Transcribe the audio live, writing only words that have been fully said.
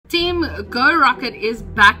Team Go Rocket is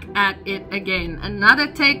back at it again. Another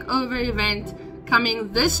takeover event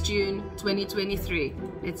coming this June 2023.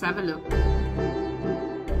 Let's have a look.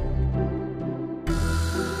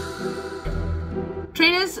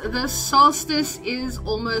 Trainers, the Solstice is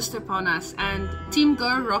almost upon us, and Team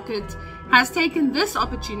Go Rocket has taken this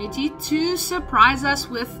opportunity to surprise us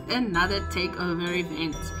with another takeover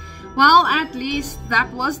event. Well, at least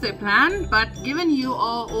that was their plan, but given you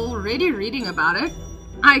are already reading about it,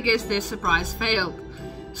 I guess their surprise failed.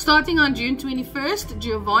 Starting on June 21st,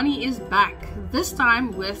 Giovanni is back, this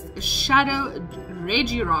time with Shadow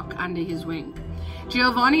Regirock under his wing.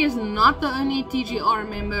 Giovanni is not the only TGR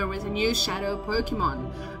member with a new Shadow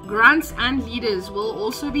Pokemon. Grunts and leaders will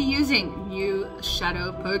also be using new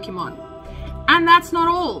Shadow Pokemon. And that's not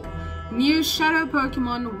all. New Shadow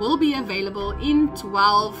Pokemon will be available in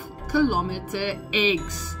 12-kilometer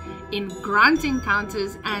eggs in Grunt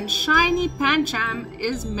encounters, and Shiny Pancham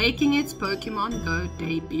is making its Pokemon Go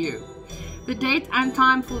debut. The date and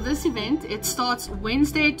time for this event, it starts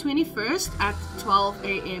Wednesday 21st at 12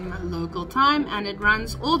 AM local time, and it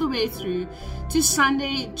runs all the way through to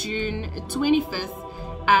Sunday June 25th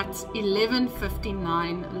at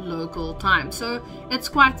 11:59 local time. So it's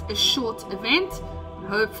quite a short event.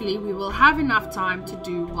 Hopefully we will have enough time to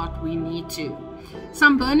do what we need to.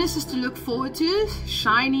 Some bonuses to look forward to: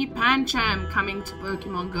 Shiny Pancham coming to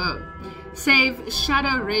Pokemon Go. Save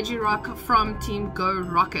Shadow Regirock from Team Go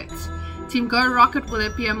Rocket. Team Go Rocket will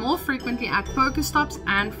appear more frequently at Pokestops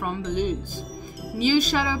and from balloons. New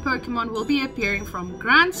Shadow Pokemon will be appearing from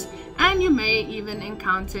Grunts, and you may even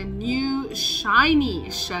encounter new shiny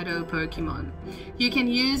Shadow Pokemon. You can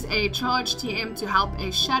use a Charge TM to help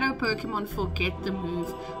a Shadow Pokemon forget the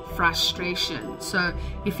move Frustration. So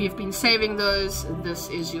if you've been saving those, this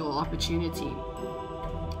is your opportunity.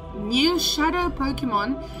 New Shadow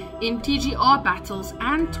Pokemon in TGR battles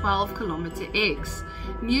and 12-kilometer eggs.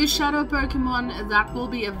 New Shadow Pokemon that will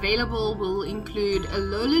be available will include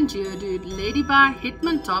Alolan Geodude, Ladybug,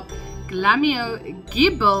 Hitmontop, Glameow,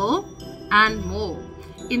 Gible, and more.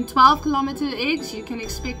 In 12-kilometer eggs, you can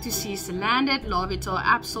expect to see Salandit, Larvitar,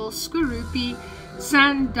 Absol, Skorupi,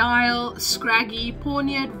 Sandile, Scraggy,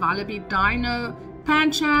 Pawniard, Vullaby, Dino,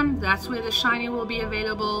 Pancham, that's where the shiny will be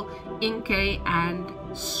available, Inkay, and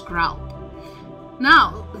Skrelp.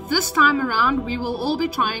 Now, this time around, we will all be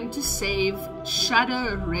trying to save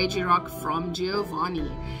Shadow Regirock from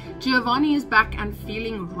Giovanni. Giovanni is back and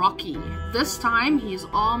feeling rocky. This time, he is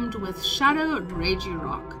armed with Shadow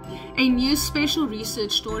Regirock. A new special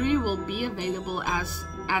research story will be available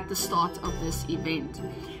at the start of this event.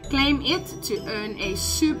 Claim it to earn a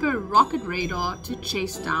Super Rocket Radar to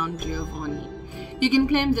chase down Giovanni. You can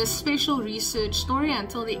claim this special research story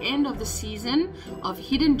until the end of the season of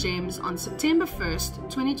Hidden Gems on September 1st,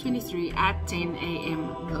 2023 at 10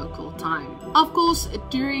 AM local time. Of course,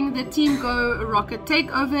 during the Team Go Rocket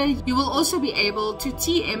Takeover, you will also be able to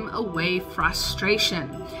TM away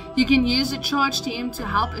Frustration. You can use a Charge TM to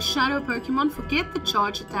help a Shadow Pokemon forget the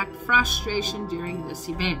Charge Attack Frustration during this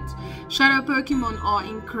event. Shadow Pokemon are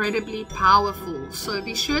incredibly powerful, so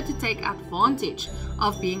be sure to take advantage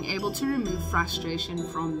of being able to remove frustration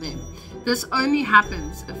from them. This only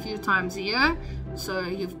happens a few times a year, so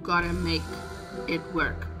you've got to make it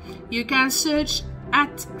work. You can search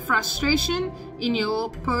at Frustration in your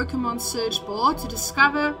Pokemon search bar to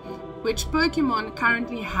discover which Pokemon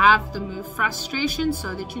currently have the move Frustration,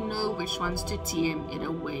 so that you know which ones to TM it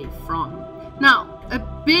away from. Now, a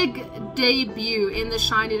big debut in the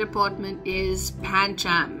shiny department is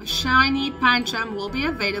Pancham. Shiny Pancham will be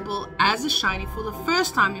available as a shiny for the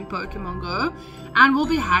first time in Pokemon Go and will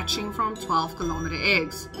be hatching from 12-kilometer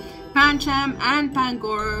eggs. Pancham and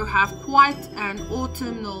Pangoro have quite an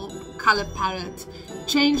autumnal color palette,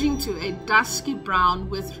 changing to a dusky brown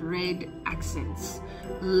with red accents.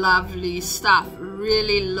 Lovely stuff.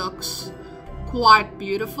 Really looks quite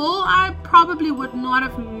beautiful. I probably would not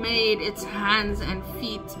have made its hands and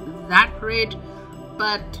feet that red,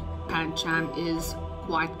 but Pancham is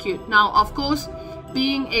quite cute. Now, of course,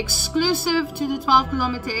 being exclusive to the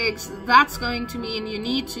 12-kilometer eggs, that's going to mean you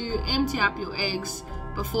need to empty up your eggs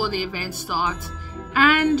before the event starts,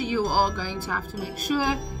 and you are going to have to make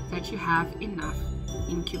sure that you have enough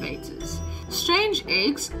incubators. Strange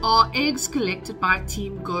eggs are eggs collected by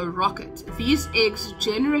Team Go Rocket. These eggs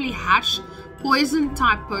generally hatch poison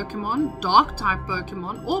type Pokemon, dark type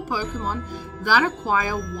Pokemon, or Pokemon that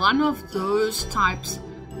acquire one of those types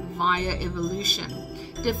via evolution.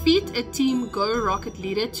 Defeat a Team Go Rocket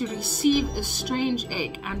leader to receive a strange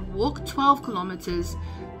egg and walk 12 kilometers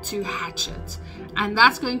to hatch it. And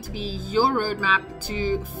that's going to be your roadmap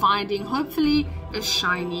to finding, hopefully, a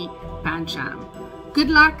shiny Pancham. Good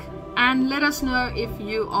luck and let us know if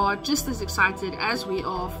you are just as excited as we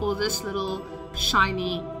are for this little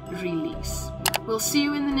shiny release. We'll see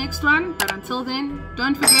you in the next one, but until then,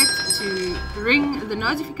 don't forget to ring the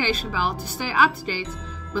notification bell to stay up to date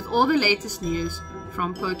with all the latest news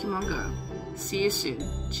from Pokemon Go. See you soon.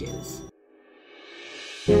 Cheers.